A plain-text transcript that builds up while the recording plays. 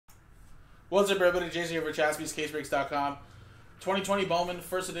What's up, everybody? Jason here for ChaspysCaseBreaks.com. 2020 Bowman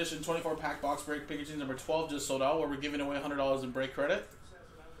first edition 24-pack box break. Pikachu number 12 just sold out, where we're giving away $100 in break credit.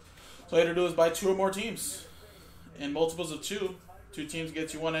 So all you have to do is buy 2 or more teams in multiples of 2. 2 teams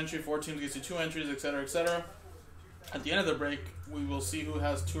gets you 1 entry, 4 teams gets you 2 entries, etc., etc. At the end of the break, we will see who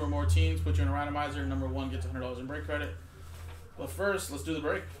has 2 or more teams. Put you in a randomizer. Number 1 gets $100 in break credit. But first, let's do the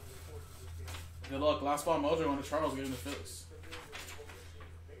break. Good luck. Last spot Mojo went to Charles, giving the Phillies.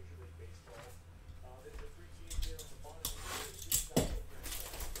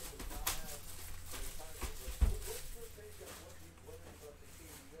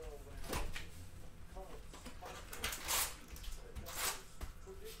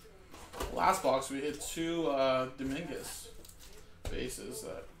 Last box, we hit 2 Dominguez bases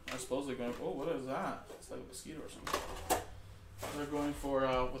that are supposedly going for, oh, what is that? It's like a mosquito or something. They're going for,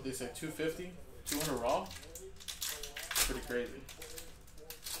 what they say, 250, 200 raw. Pretty crazy.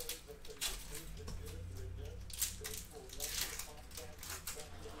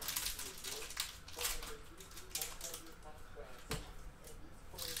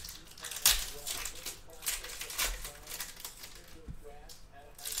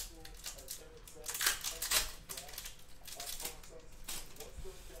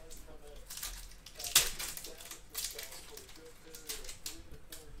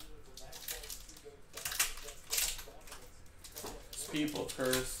 People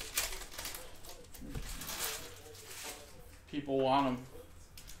cursed. People want them.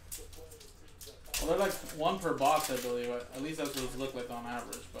 Well, they're like 1 per box, I believe. At least that's what it looked like on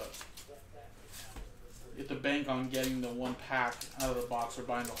average. But you have to bank on getting the 1 pack out of the box or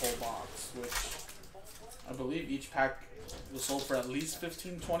buying the whole box, which I believe each pack was sold for at least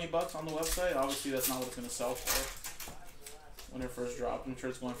 $15-20 on the website. Obviously, that's not what it's going to sell for when it first dropped. I'm sure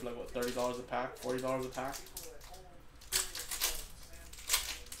it's going for like, what, $30 a pack, $40 a pack.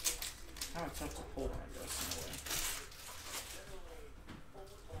 Kind of tough to pull, I guess, in a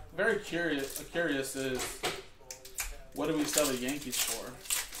way. Very curious is, what do we sell the Yankees for?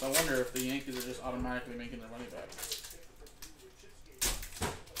 So I wonder if the Yankees are just automatically making their money back.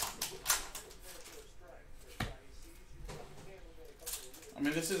 I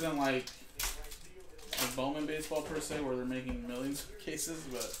mean, this isn't like a Bowman baseball per se, where they're making millions of cases,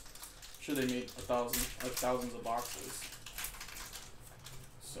 but I'm sure they made thousands of boxes.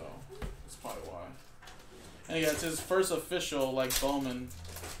 So that's probably why. And yeah, it's his first official like Bowman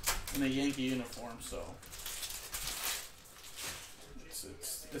in a Yankee uniform, so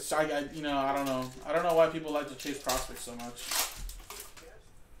it's I don't know why people like to chase prospects so much.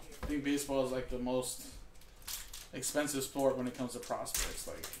 I think baseball is like the most expensive sport when it comes to prospects.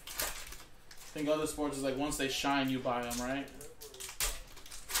 Like, I think other sports is like once they shine, you buy them, right?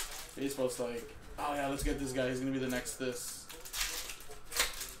 Baseball's like, oh yeah, let's get this guy. He's gonna be the next this.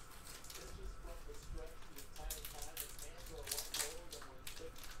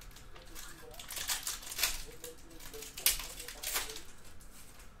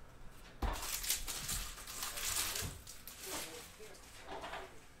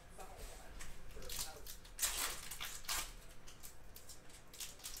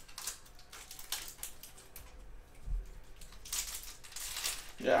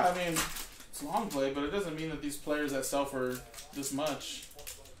 Yeah, I mean, it's long play, but it doesn't mean that these players that sell for this much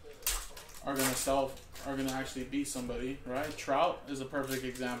are gonna actually beat somebody, right? Trout is a perfect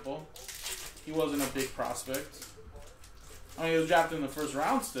example. He wasn't a big prospect. I mean, he was drafted in the first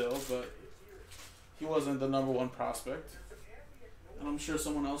round still, but he wasn't the #1 prospect. And I'm sure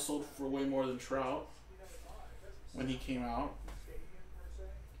someone else sold for way more than Trout when he came out.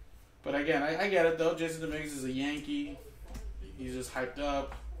 But again, I get it though. Jason Dominguez is a Yankee. He's just hyped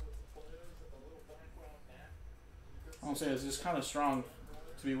up. I don't say it's just kind of strong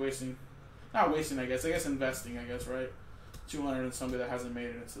to be wasting. Not wasting, I guess. I guess investing, I guess, right? 200 in somebody that hasn't made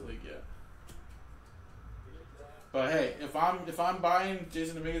it into the league yet. But hey, if I'm buying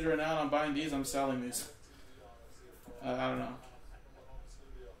Jason Dominguez right now and I'm buying these, I'm selling these. I don't know.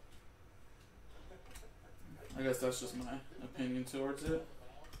 I guess that's just my opinion towards it.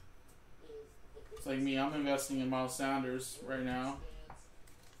 It's like me, I'm investing in Miles Sanders right now,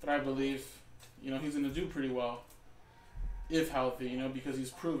 but I believe, he's going to do pretty well if healthy, because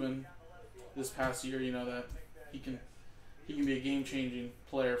he's proven this past year, that he can be a game-changing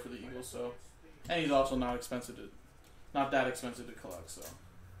player for the Eagles. So, and he's also not that expensive to collect. So,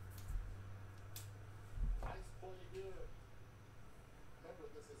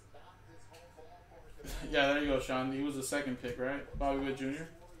 yeah, there you go, Sean. He was the 2nd pick, right? Bobby Witt Jr.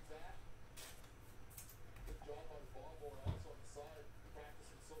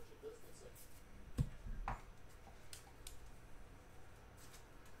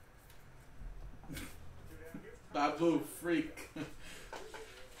 Babu freak.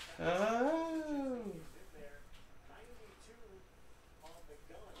 Oh.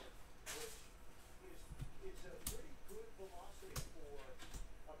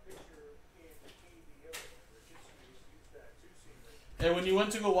 Hey, when you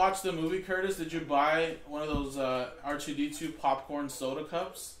went to go watch the movie, Curtis, did you buy one of those R2D2 popcorn soda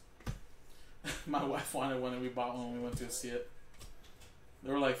cups? My wife wanted one and we bought one when we went to see it.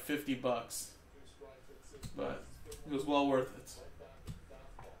 They were like $50, but it was well worth it.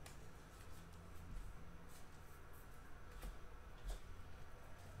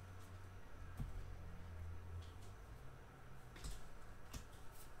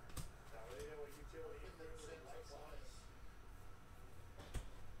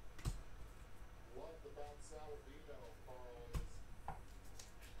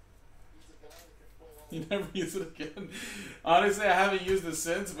 You never use it again. Honestly, I haven't used it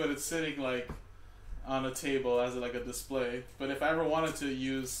since, but it's sitting like on a table as like a display. But if I ever wanted to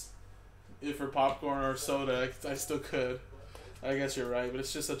use it for popcorn or soda, I still could. I guess you're right, but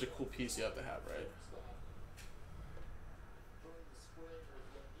it's just such a cool piece you have to have, right?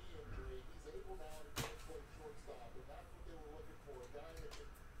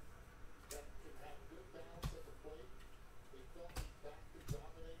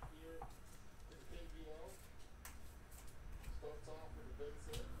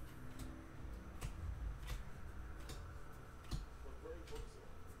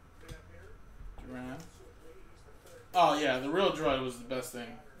 Oh yeah, the real droid was the best thing.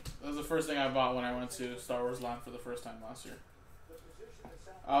 That was the first thing I bought when I went to Star Wars Land for the first time last year.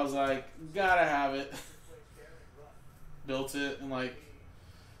 I was like, gotta have it. Built it, and like,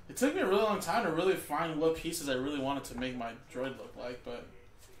 it took me a really long time to really find what pieces I really wanted to make my droid look like, but,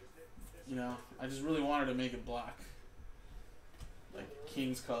 you know, I just really wanted to make it black. Like,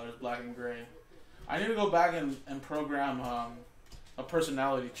 King's colors, black and gray. I need to go back and program, a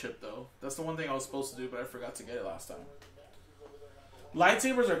personality chip, though. That's the one thing I was supposed to do, but I forgot to get it last time.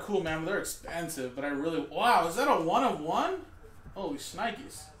 Lightsabers are cool, man, but they're expensive. But I really... Wow, is that a 1 of 1? Holy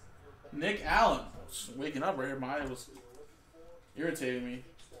shnikes. Nick Allen. Just waking up right here. My eye was irritating me.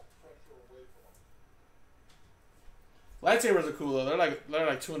 Lightsabers are cool, though. They're like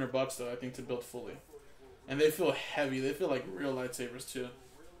 $200, though, I think, to build fully. And they feel heavy. They feel like real lightsabers, too.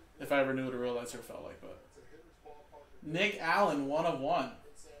 If I ever knew what a real lightsaber felt like, but... Nick Allen, 1 of 1.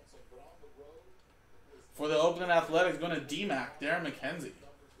 For the Oakland Athletics, going to DMAC, Darren McKenzie.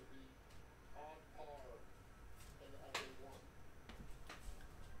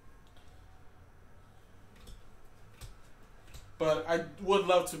 But I would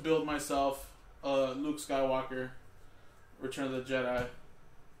love to build myself a Luke Skywalker, Return of the Jedi,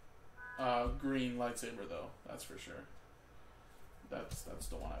 green lightsaber, though. That's for sure. That's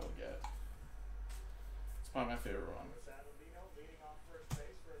the one I would get. It's probably my favorite one.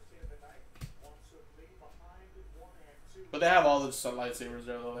 But they have all the lightsabers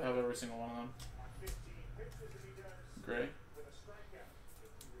there, though. They have every single one of them. Gray.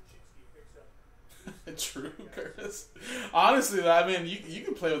 True, Curtis. Honestly, I mean, you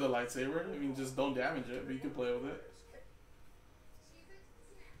can play with a lightsaber. I mean, just don't damage it, but you can play with it.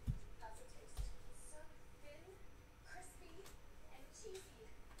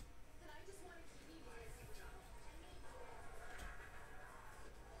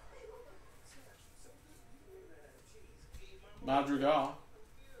 Madrigal.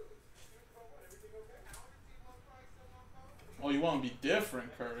 Oh, you want to be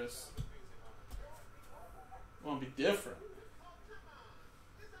different, Curtis. You want to be different.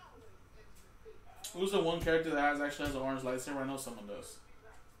 Who's the one character that actually has an orange lightsaber? I know someone does.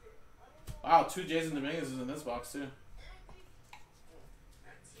 Wow, 2 Jason Dominguez is in this box, too.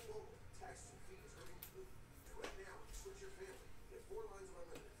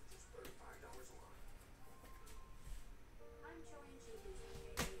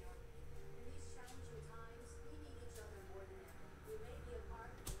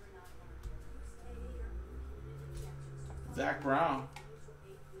 Zach Brown.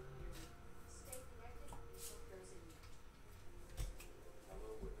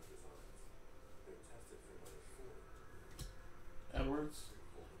 Edwards.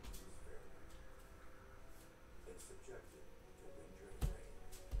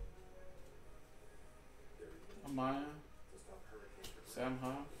 Amaya. Sam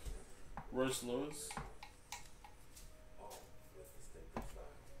Huff. Royce Lewis.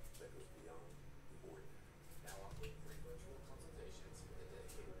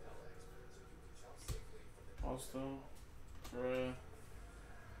 Austin, Gray,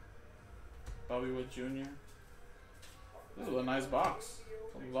 Bobby Witt Jr. This is a nice box.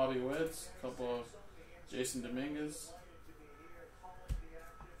 Couple Bobby Witts, couple of Jason Dominguez.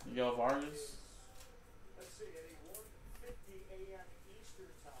 Miguel Vargas.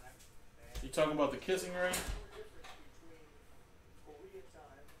 You talking about the kissing ring?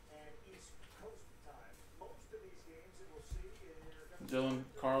 Dylan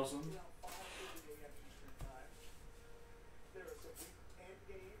Carlson.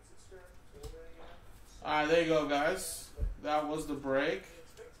 Alright, there you go, guys. That was the break.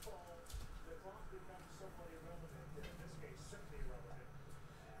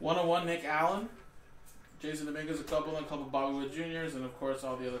 101 Nick Allen. Jason Dominguez, a couple Bobby Wood Juniors, and of course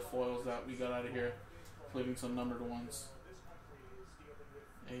all the other foils that we got out of here, including some numbered ones.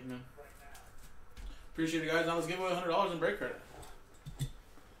 Amen. Appreciate it, guys. Now let's give away $100 in break credit.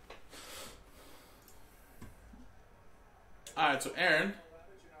 Alright, so Aaron.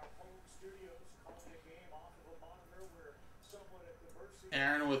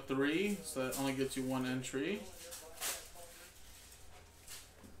 Aaron with 3, so that only gets you 1 entry.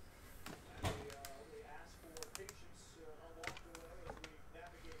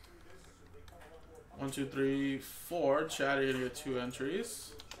 One, two, three, 4. Chad, you're gonna get 2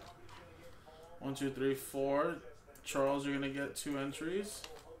 entries. 1, 2, 3, 4. Charles, you're gonna get 2 entries.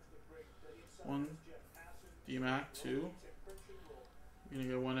 1. DMAC 2. You're gonna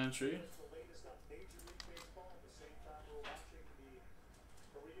get 1 entry.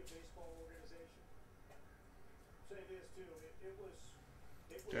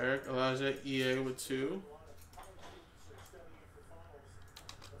 Derek, Elijah, EA with 2.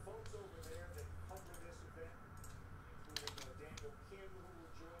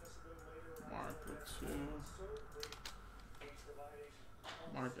 Mark with 2.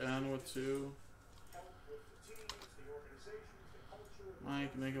 Mark N with 2.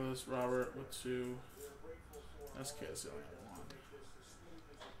 Mike, Nicholas, Robert with 2. SK is the only one.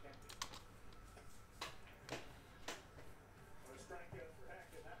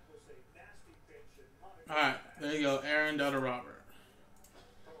 Alright, there you go. Aaron down to Robert.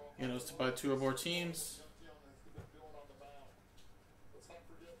 You know, it's by 2 or more teams.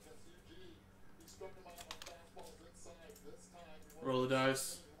 Roll the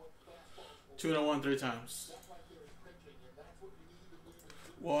dice. 2 and a 1 3 times.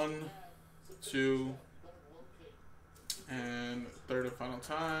 1, 2, and third and final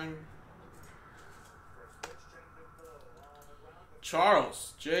time.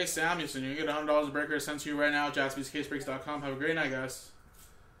 Charles J. Samuelson, you can get $100 a breaker sent to you right now at jaspyscasebreaks.com. Have a great night, guys.